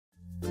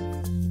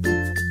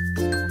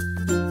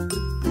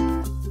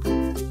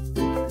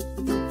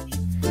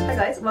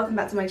guys, welcome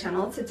back to my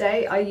channel.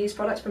 Today I use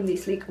products from the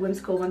sleek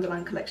Whimsical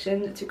Wonderland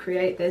collection to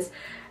create this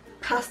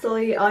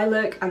pastel-y eye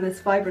look and this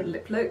vibrant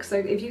lip look. So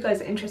if you guys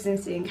are interested in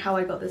seeing how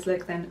I got this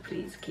look, then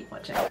please keep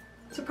watching.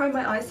 To prime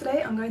my eyes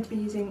today, I'm going to be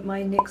using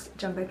my NYX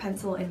Jumbo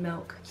Pencil in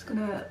Milk. Just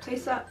gonna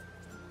place that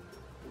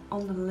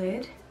on the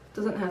lid.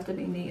 Doesn't have to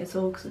be neat at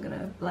all because I'm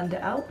gonna blend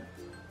it out.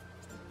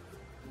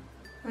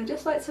 I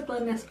just like to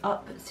blend this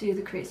up to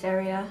the crease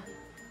area,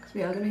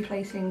 we are going to be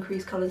placing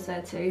crease colours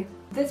there too.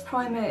 This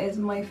primer is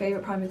my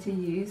favourite primer to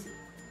use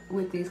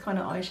with these kind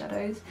of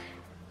eyeshadows,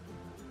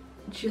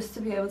 just to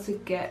be able to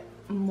get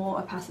more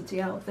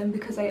opacity out of them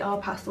because they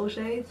are pastel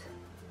shades.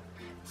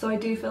 So I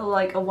do feel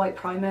like a white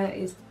primer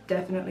is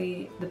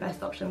definitely the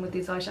best option with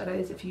these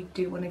eyeshadows if you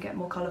do want to get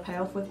more colour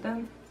payoff with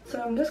them.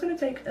 So I'm just going to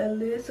take a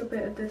little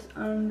bit of this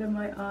under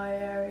my eye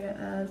area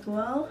as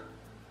well.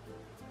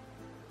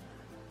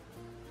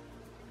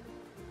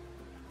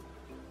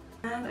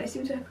 And I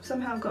seem to have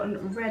somehow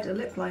gotten red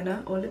lip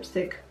liner or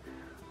lipstick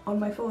on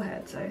my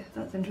forehead, so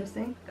that's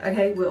interesting.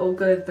 Okay, we're all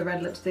good, the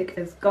red lipstick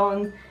is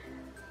gone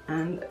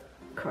and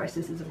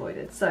crisis is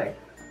avoided. So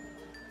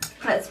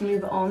let's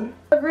move on.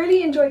 I've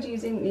really enjoyed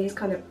using these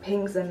kind of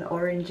pinks and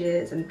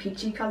oranges and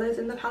peachy colours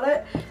in the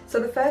palette. So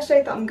the first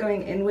shade that I'm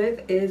going in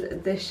with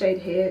is this shade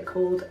here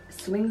called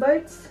Swing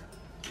Boats.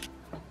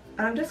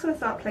 And I'm just going to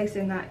start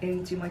placing that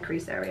into my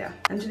crease area.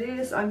 And to do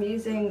this I'm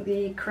using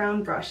the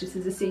Crown brush. This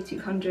is a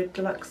C200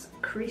 Deluxe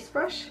crease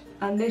brush.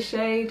 And this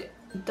shade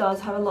does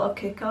have a lot of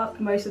kick up.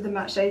 Most of the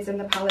matte shades in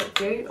the palette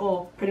do,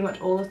 or pretty much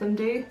all of them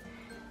do.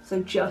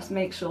 So just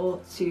make sure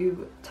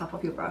to tap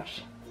off your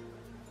brush.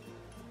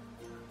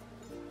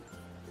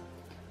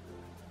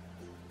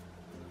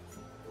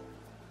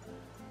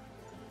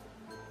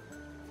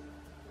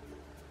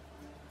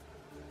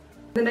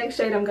 The next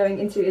shade I'm going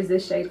into is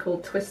this shade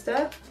called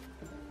Twister.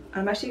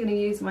 I'm actually going to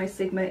use my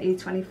Sigma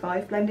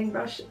E25 blending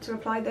brush to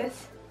apply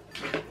this.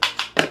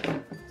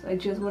 So I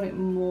just want it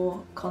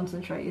more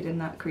concentrated in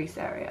that crease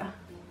area.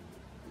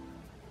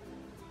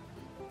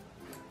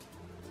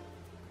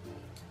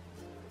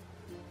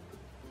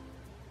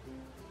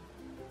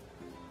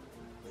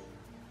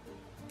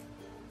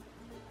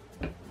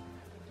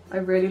 I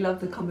really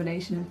love the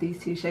combination of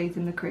these two shades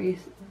in the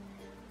crease.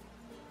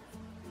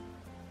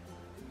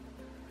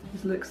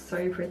 This looks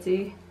so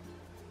pretty.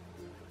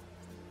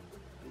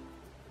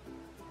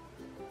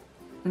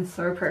 And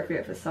so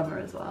appropriate for summer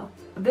as well.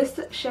 This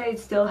shade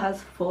still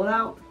has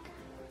fallout,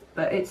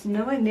 but it's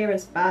nowhere near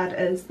as bad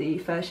as the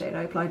first shade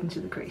I applied into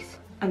the crease.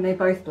 And they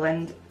both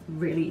blend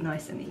really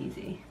nice and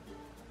easy.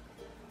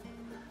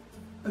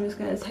 I'm just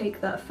going to take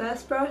that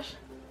first brush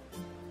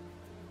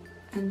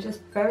and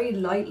just very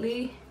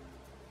lightly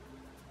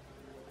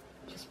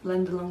just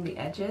blend along the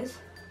edges.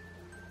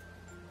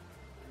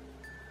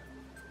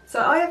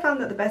 So I have found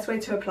that the best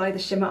way to apply the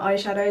shimmer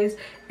eyeshadows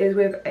is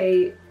with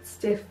a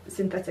stiff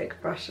synthetic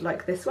brush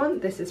like this one.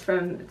 This is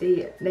from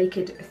the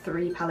Naked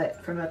 3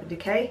 palette from Urban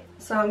Decay.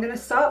 So I'm going to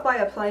start by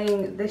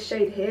applying this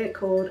shade here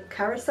called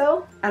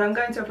Carousel, and I'm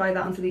going to apply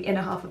that onto the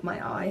inner half of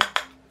my eye.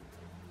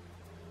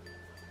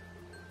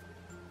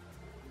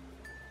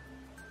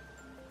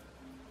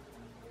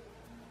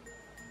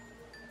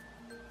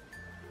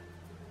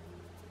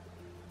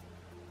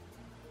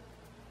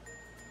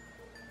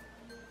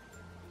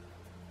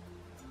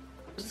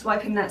 Just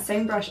wiping that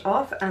same brush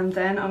off, and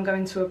then I'm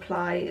going to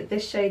apply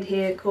this shade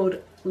here called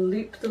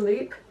Loop the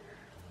Loop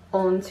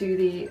onto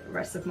the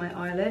rest of my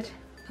eyelid.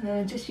 And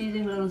then just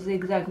using little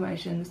zigzag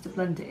motions to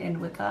blend it in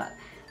with that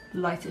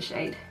lighter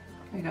shade.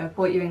 There you go, I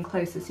brought you in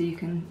closer so you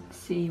can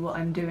see what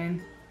I'm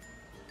doing.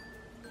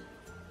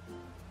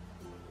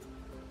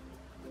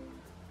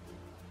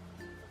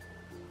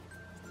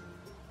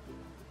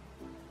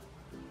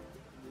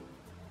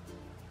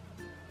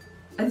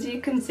 As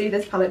you can see,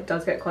 this palette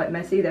does get quite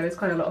messy. There is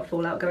quite a lot of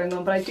fallout going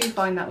on, but I do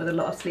find that with a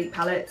lot of sleek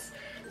palettes,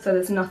 so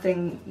there's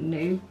nothing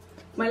new.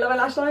 My lower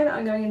lash line,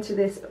 I'm going into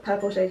this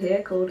purple shade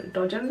here called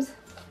Dodgems.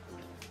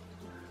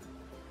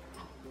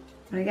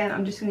 And again,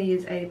 I'm just going to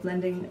use a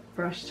blending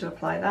brush to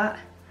apply that,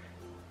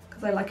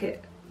 because I like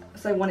it,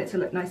 so I want it to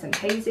look nice and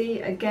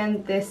hazy.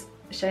 Again, this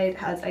shade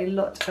has a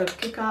lot of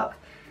kick up,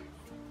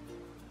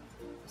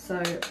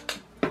 so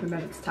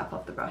remember to tap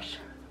off the brush.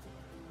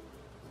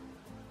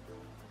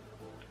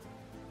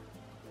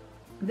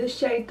 This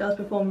shade does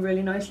perform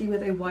really nicely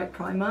with a white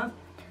primer.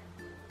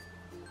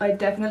 I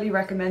definitely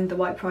recommend the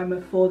white primer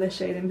for this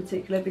shade in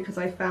particular, because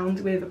I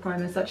found with a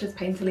primer such as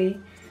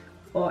Painterly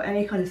or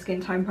any kind of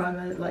skin tone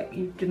primer, like,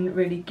 you didn't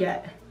really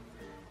get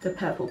the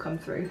purple come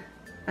through.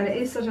 And it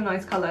is such a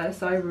nice colour,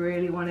 so I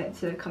really want it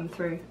to come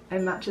through.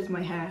 It matches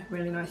my hair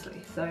really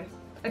nicely. So,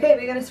 okay,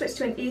 we're going to switch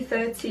to an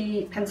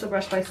E30 pencil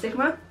brush by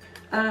Sigma.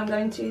 And I'm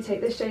going to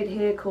take this shade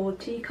here called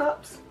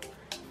Teacups.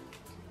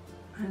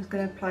 I'm just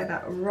going to apply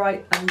that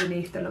right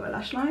underneath the lower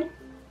lash line.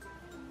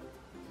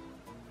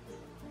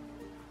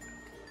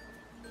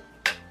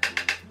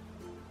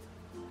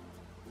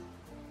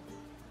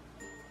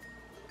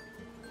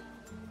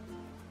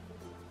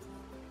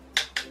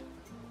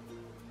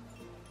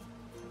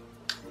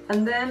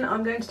 And then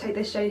I'm going to take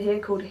this shade here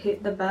called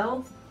Hit the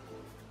Bell,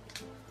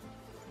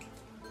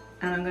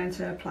 and I'm going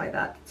to apply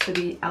that to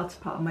the outer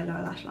part of my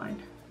lower lash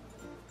line.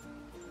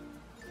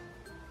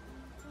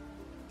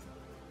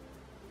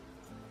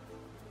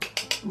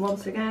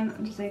 Once again,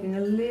 I'm just taking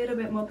a little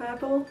bit more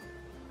purple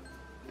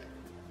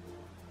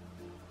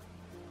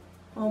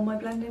on my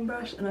blending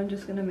brush, and I'm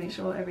just going to make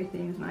sure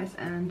everything is nice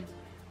and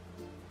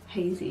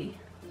hazy.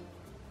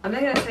 I'm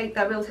then going to take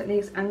that Real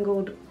Techniques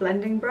angled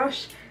blending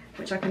brush,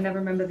 which I can never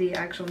remember the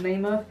actual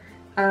name of,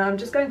 and I'm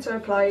just going to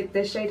apply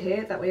this shade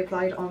here that we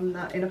applied on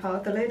that inner part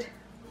of the lid,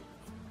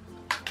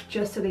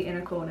 just to the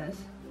inner corners,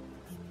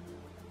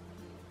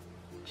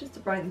 just to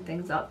brighten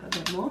things up a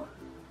bit more.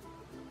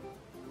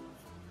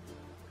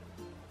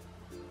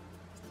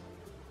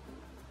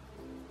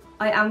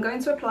 I am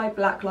going to apply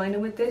black liner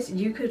with this.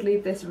 You could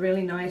leave this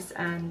really nice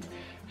and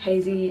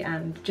hazy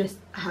and just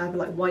have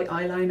like white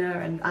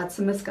eyeliner and add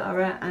some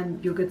mascara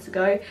and you're good to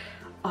go.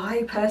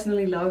 I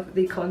personally love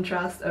the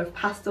contrast of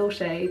pastel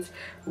shades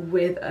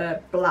with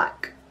a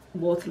black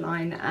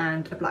waterline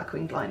and a black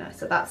winged liner,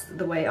 so that's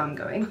the way I'm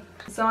going.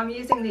 So I'm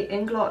using the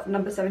Inglot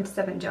number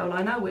 77 gel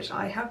liner, which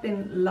I have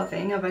been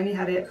loving. I've only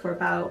had it for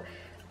about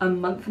a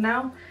month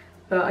now,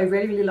 but I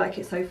really like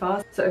it so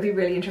far. So it'll be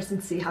really interesting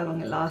to see how long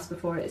it lasts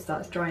before it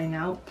starts drying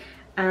out.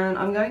 And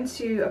I'm going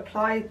to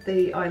apply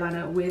the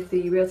eyeliner with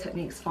the Real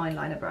Techniques fine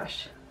liner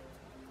brush.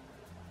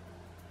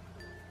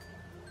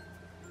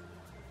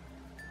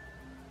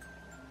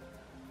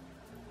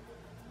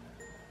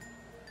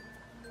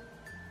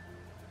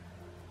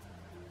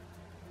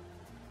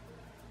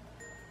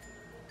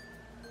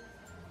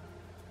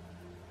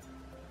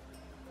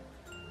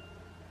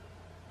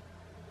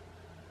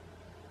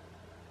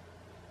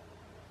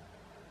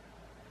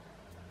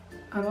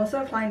 I'm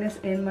also applying this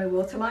in my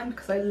waterline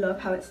because I love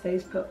how it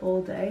stays put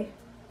all day.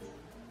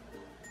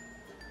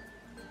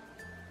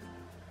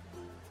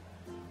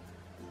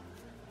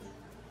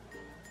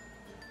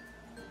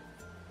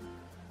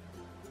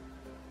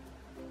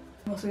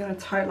 I'm also going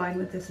to tightline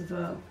with this as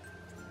well.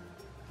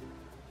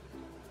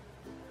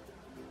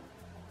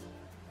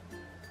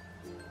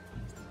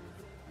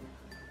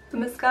 For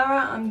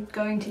mascara, I'm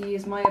going to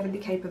use my Urban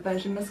Decay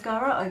Perversion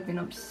mascara. I've been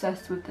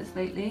obsessed with this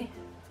lately.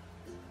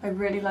 I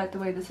really like the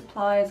way this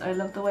applies. I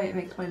love the way it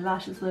makes my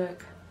lashes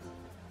look.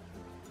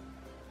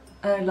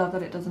 And I love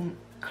that it doesn't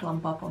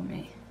clump up on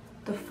me.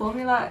 The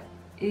formula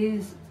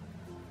is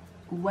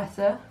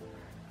wetter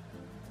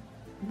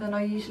than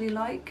I usually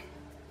like,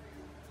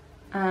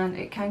 and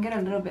it can get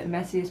a little bit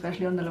messy,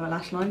 especially on the lower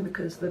lash line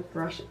because the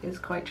brush is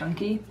quite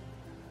chunky.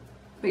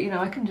 But you know,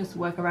 I can just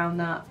work around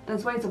that.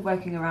 There's ways of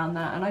working around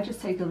that, and I just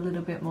take a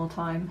little bit more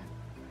time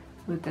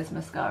with this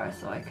mascara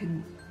so I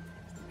can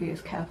be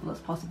as careful as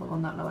possible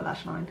on that lower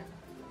lash line.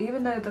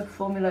 Even though the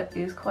formula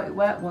is quite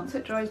wet, once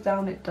it dries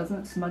down it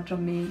doesn't smudge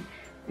on me,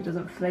 it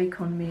doesn't flake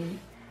on me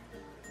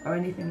or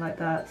anything like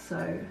that,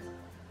 so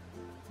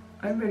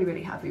I'm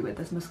really happy with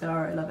this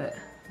mascara. I love it.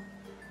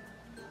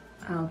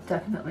 I'll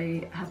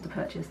definitely have to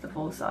purchase the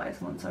full size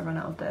once I run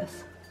out of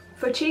this.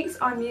 For cheeks,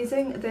 I'm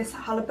using this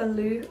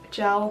Hullabaloo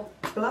gel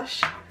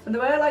blush, and the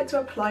way I like to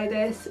apply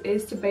this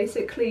is to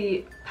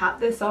basically pat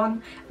this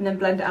on and then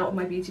blend it out with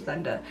my beauty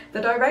blender.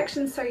 The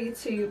directions tell you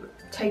to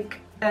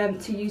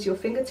to use your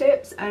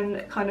fingertips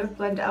and kind of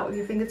blend it out with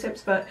your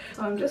fingertips, but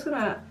so I'm just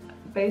gonna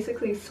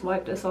basically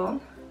swipe this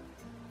on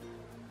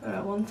where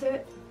I want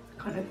it,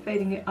 kind of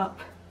fading it up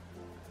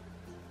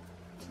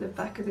to the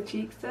back of the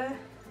cheeks there.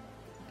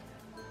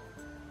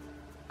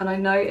 And I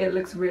know it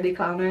looks really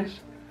clownish,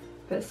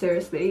 but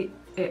seriously,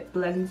 it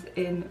blends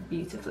in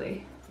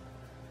beautifully.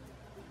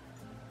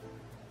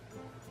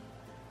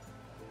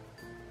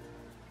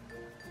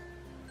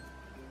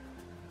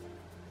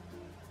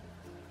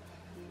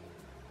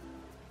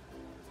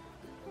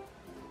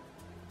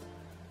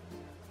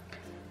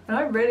 And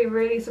I'm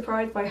really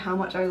surprised by how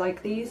much I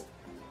like these,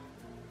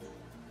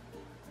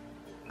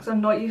 because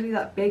I'm not usually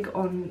that big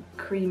on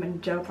cream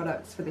and gel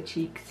products for the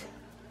cheeks,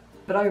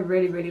 but I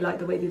really like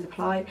the way these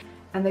apply,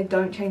 and they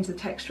don't change the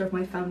texture of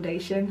my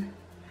foundation,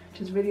 which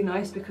is really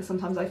nice because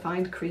sometimes I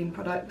find cream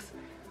products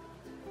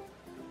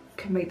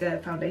can make their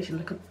foundation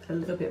look a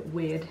little bit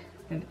weird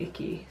and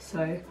icky,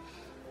 so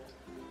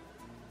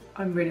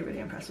I'm really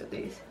impressed with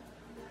these.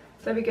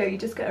 So there we go, you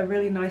just get a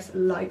really nice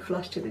light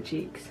flush to the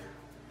cheeks.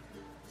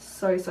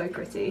 So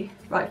pretty.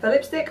 Right, for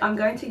lipstick I'm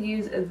going to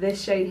use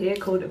this shade here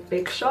called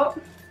Big Shot,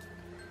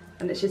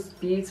 and it's just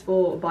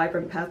beautiful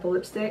vibrant purple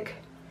lipstick.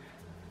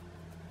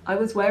 I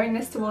was wearing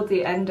this toward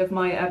the end of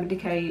my Urban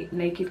Decay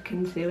Naked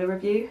Concealer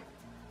review,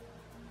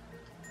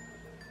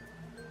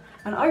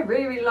 and I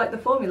really like the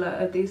formula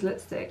of these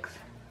lipsticks.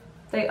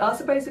 They are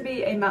supposed to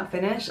be a matte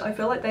finish. I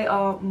feel like they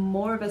are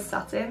more of a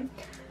satin,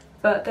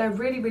 but they're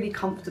really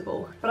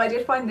comfortable. But I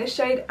did find this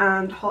shade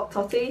and Hot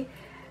Toddy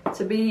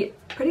to be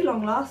pretty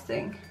long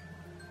lasting.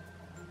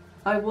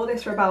 I wore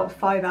this for about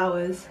 5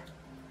 hours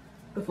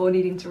before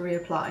needing to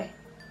reapply.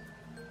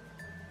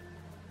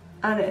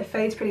 And it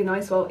fades pretty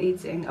nice while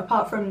eating.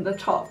 Apart from the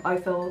top, I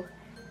feel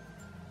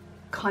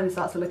kind of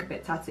starts to look a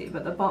bit tatty,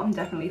 but the bottom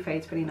definitely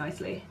fades pretty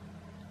nicely.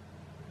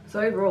 So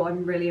overall,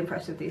 I'm really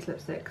impressed with these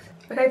lipsticks.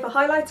 Okay, for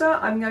highlighter,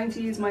 I'm going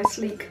to use my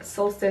Sleek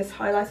Solstice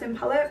highlighting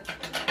palette.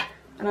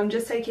 And I'm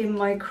just taking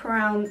my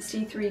Crown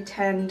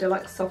C310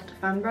 Deluxe Soft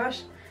Fan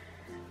Brush.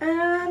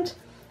 And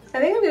I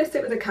think I'm going to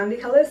stick with the candy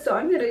colours, so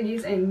I'm going to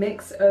use a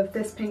mix of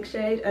this pink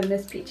shade and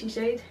this peachy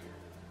shade.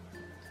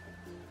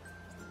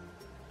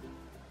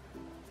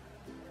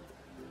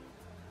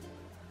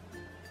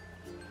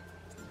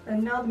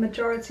 And now the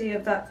majority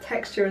of that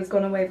texture has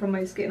gone away from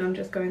my skin, I'm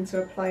just going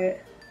to apply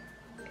it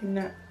in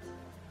that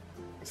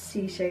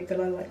C shape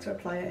that I like to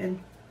apply it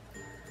in.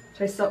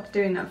 So I stopped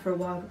doing that for a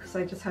while because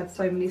I just had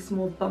so many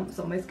small bumps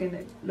on my skin,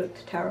 it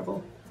looked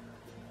terrible.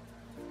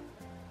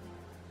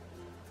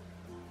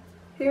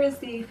 Here is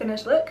the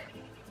finished look.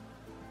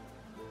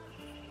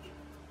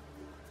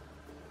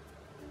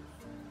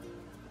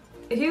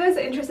 If you guys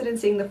are interested in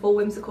seeing the full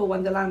Whimsical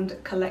Wonderland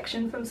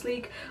collection from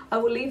Sleek, I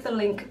will leave the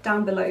link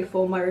down below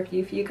for my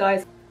review for you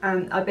guys.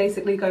 And I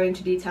basically go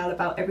into detail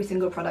about every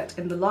single product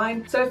in the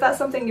line. So if that's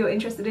something you're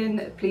interested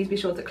in, please be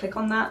sure to click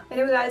on that.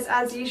 Anyway guys,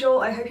 as usual,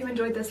 I hope you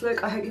enjoyed this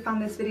look. I hope you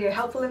found this video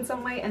helpful in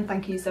some way, and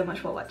thank you so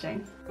much for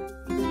watching.